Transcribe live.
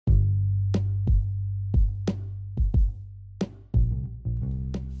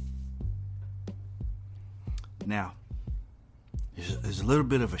Now, there's a little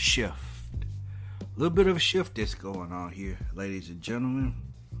bit of a shift. A little bit of a shift that's going on here, ladies and gentlemen.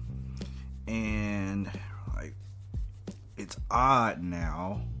 And, it's odd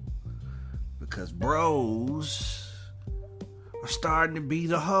now because bros are starting to be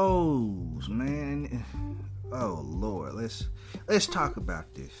the hoes, man. Oh, Lord. Let's talk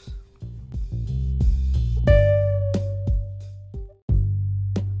about this.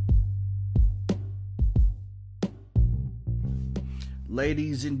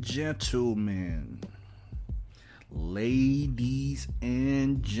 Ladies and gentlemen,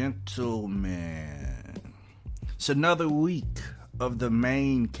 it's another week of the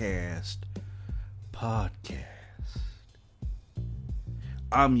Maincast podcast.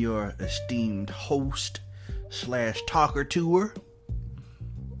 I'm your esteemed host / talker tour,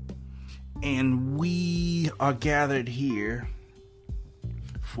 and we are gathered here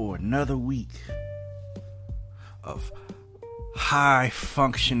for another week of high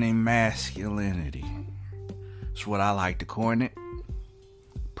functioning masculinity. That's what I like to coin it.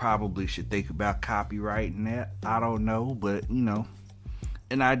 Probably should think about copyrighting that. I don't know, but an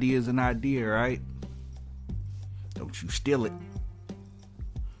idea is an idea, right? Don't you steal it.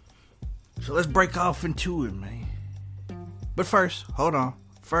 So let's break off into it, man. But first, hold on.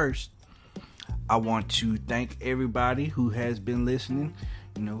 First, I want to thank everybody who has been listening.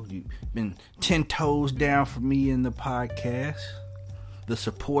 You've been 10 toes down for me in the podcast. The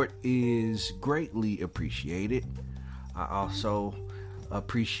support is greatly appreciated. I also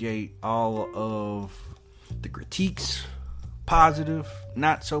appreciate all of the critiques. Positive,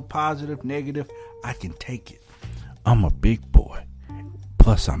 not so positive, negative. I can take it. I'm a big boy.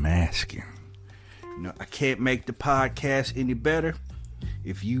 Plus, I'm asking. I can't make the podcast any better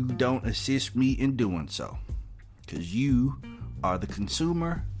if you don't assist me in doing so. Because you are the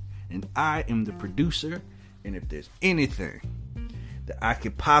consumer and I am the producer, and if there's anything that I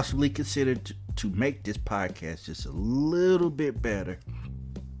could possibly consider to make this podcast just a little bit better,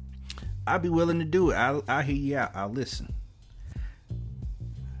 I'd be willing to do it. I'll hear you out. I'll listen.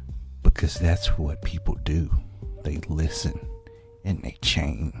 Because that's what people do. They listen and they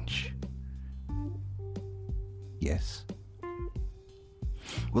change. Yes.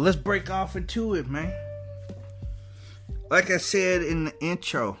 Well, let's break off into it, man. Like I said in the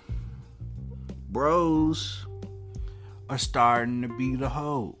intro, bros are starting to be the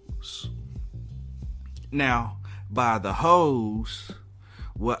hoes. Now, by the hoes,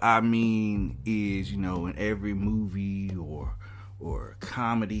 what I mean is, in every movie or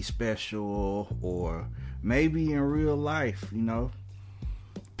comedy special, or maybe in real life,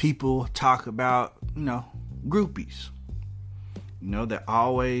 people talk about, groupies.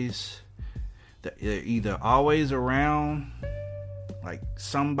 They're either always around, like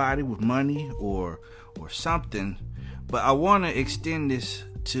somebody with money or something. But I want to extend this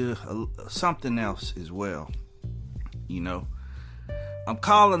to something else as well. I'm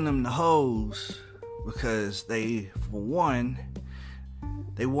calling them the hoes because they, for one,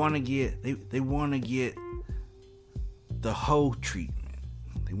 they want to get the hoe treatment.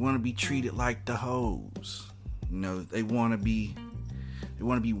 They want to be treated like the hoes. They want to be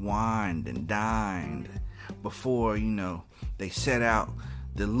wined and dined before, they set out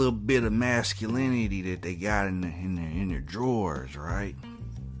the little bit of masculinity that they got in their drawers, right?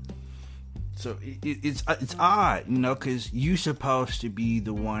 So it's odd, because you're supposed to be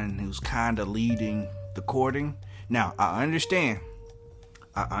the one who's kind of leading the courting. Now, I understand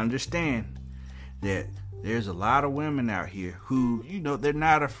that there's a lot of women out here who, they're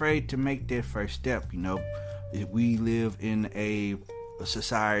not afraid to make their first step. We live in a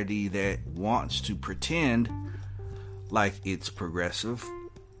society that wants to pretend like it's progressive,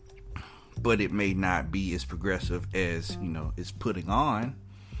 but it may not be as progressive as, it's putting on.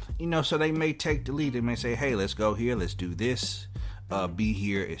 So they may take the lead. They may say, hey, let's go here, let's do this, be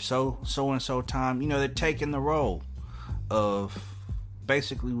here at so and so time. They're taking the role of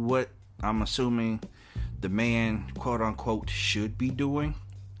basically what I'm assuming the man, quote unquote, should be doing.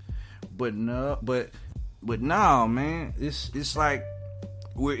 But no, man, it's like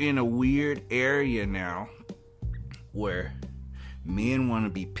we're in a weird area now where men want to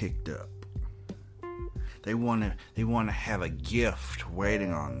be picked up. They want to have a gift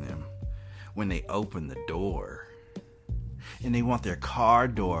waiting on them when they open the door. And they want their car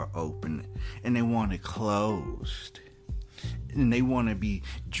door open and they want it closed. And they want to be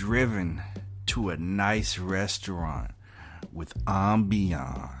driven to a nice restaurant with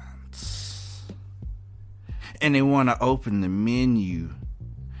ambiance. And they want to open the menu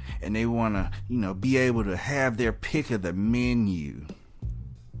and they want to, be able to have their pick of the menu.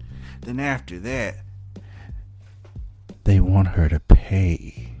 Then after that, they want her to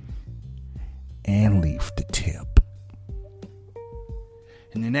pay and leave the tip.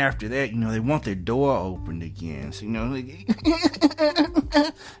 And then after that, they want their door opened again. So,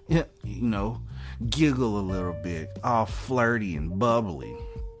 giggle a little bit, all flirty and bubbly.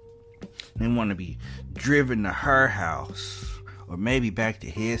 They want to be driven to her house or maybe back to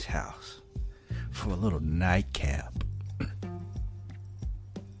his house for a little nightcap.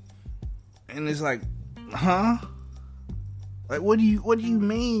 And it's like, huh? Like, what do you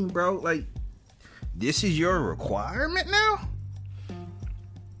mean, bro? Like, this is your requirement now?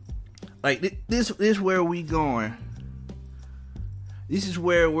 Like, this is where we going. This is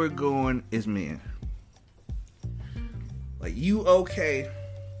where we're going as men. Like, you okay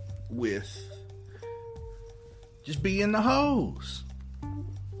with just being the hoes?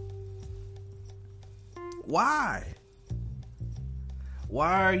 Why?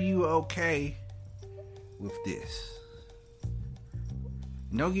 Why are you okay with this?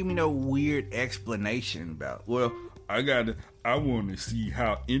 Don't give me no weird explanation about, well, I want to see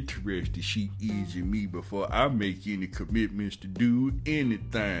how interested she is in me before I make any commitments to do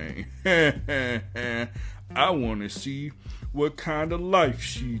anything. I want to see what kind of life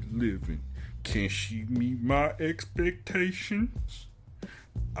she's living. Can she meet my expectations?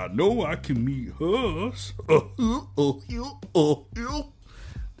 I know I can meet hers.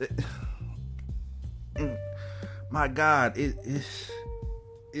 My God, it's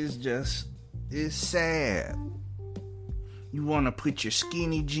sad. You want to put your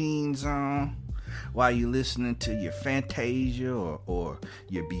skinny jeans on while you're listening to your Fantasia or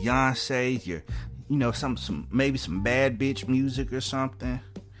your Beyonce, your maybe some bad bitch music or something,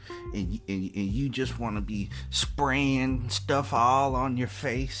 and you just want to be spraying stuff all on your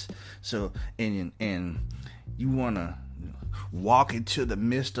face. So and you want to walk into the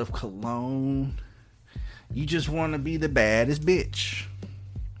mist of cologne. You just want to be the baddest bitch,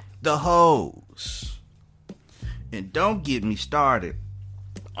 the hose. And don't get me started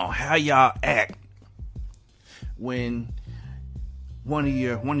on how y'all act when one of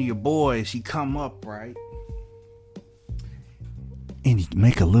your boys, he come up, right? And he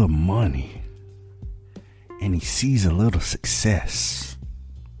make a little money. And he sees a little success.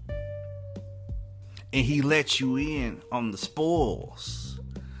 And he lets you in on the spoils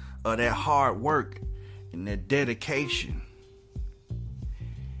of that hard work and that dedication.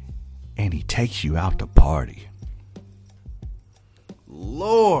 And he takes you out to party.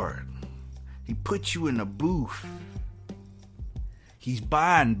 Lord, he puts you in a booth. He's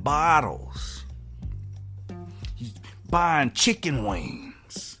buying bottles. He's buying chicken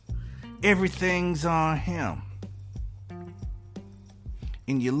wings. Everything's on him.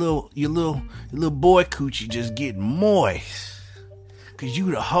 And your little boy coochie just getting moist. Cause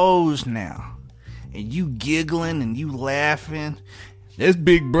you the hose now. And you giggling and you laughing. That's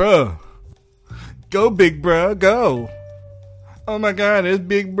big bruh. Go big bruh, go. Oh my God, that's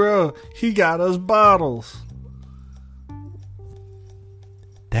big bro. He got us bottles.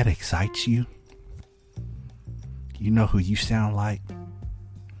 That excites you? You know who you sound like?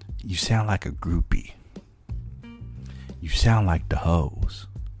 You sound like a groupie. You sound like the hoes.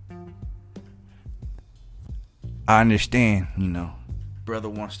 I understand, brother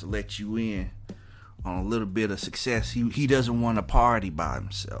wants to let you in on a little bit of success. He doesn't want to party by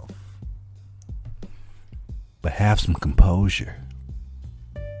himself. But have some composure.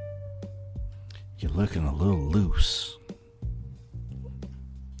 You're looking a little loose.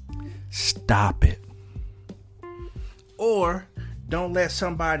 Stop it. Or don't let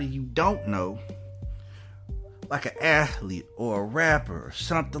somebody you don't know, like an athlete or a rapper or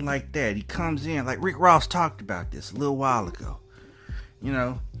something like that, he comes in, like Rick Ross talked about this a little while ago.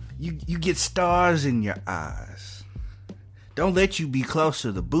 You get stars in your eyes. Don't let you be close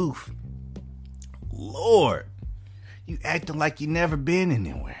to the booth. Lord, you acting like you never been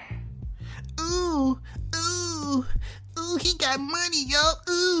anywhere. Ooh, he got money, yo.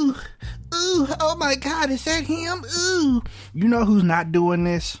 Ooh, oh my God, is that him? Ooh. You know who's not doing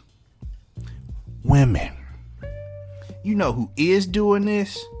this? Women. You know who is doing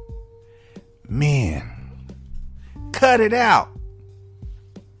this? Men. Cut it out.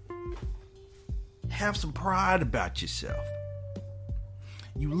 Have some pride about yourself.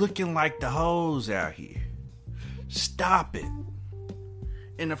 You looking like the hoes out here. Stop it.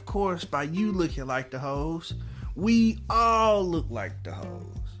 And of course, by you looking like the hoes, we all look like the hoes.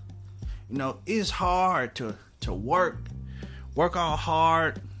 It's hard to work all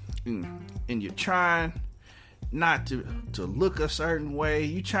hard, and you're trying not to look a certain way.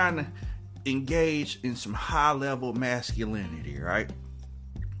 You're trying to engage in some high level masculinity, right?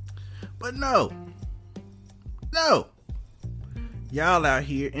 But no. Y'all out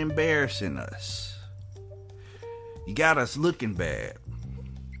here embarrassing us. You got us looking bad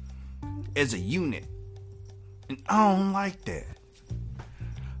as a unit. And I don't like that.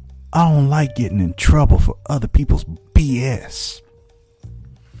 I don't like getting in trouble for other people's BS.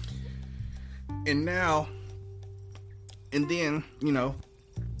 And now, and then,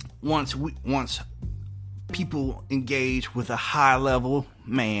 once people engage with a high level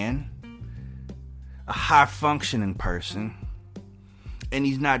man, a high functioning person, and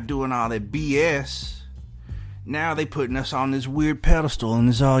he's not doing all that BS, now they putting us on this weird pedestal and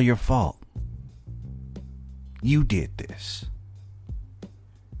it's all your fault. You did this.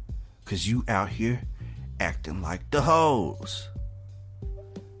 'Cause you out here acting like the hoes.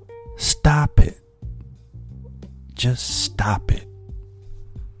 Stop it. Just stop it.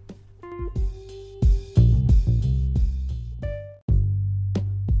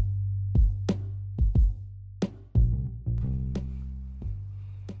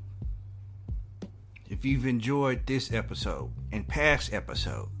 If you've enjoyed this episode and past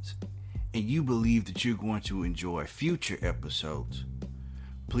episodes, and you believe that you're going to enjoy future episodes,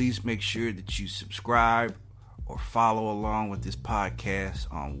 please make sure that you subscribe or follow along with this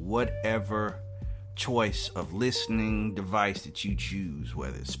podcast on whatever choice of listening device that you choose,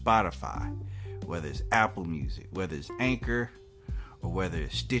 whether it's Spotify, whether it's Apple Music, whether it's Anchor, or whether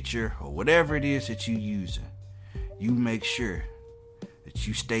it's Stitcher, or whatever it is that you're using. You make sure that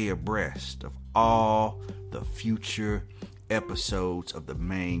you stay abreast of all the future episodes of the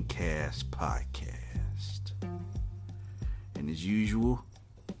Main Cast podcast. And as usual,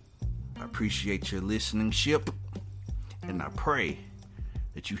 I appreciate your listening ship, and I pray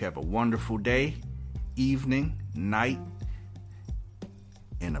that you have a wonderful day, evening, night,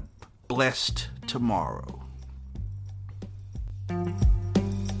 and a blessed tomorrow.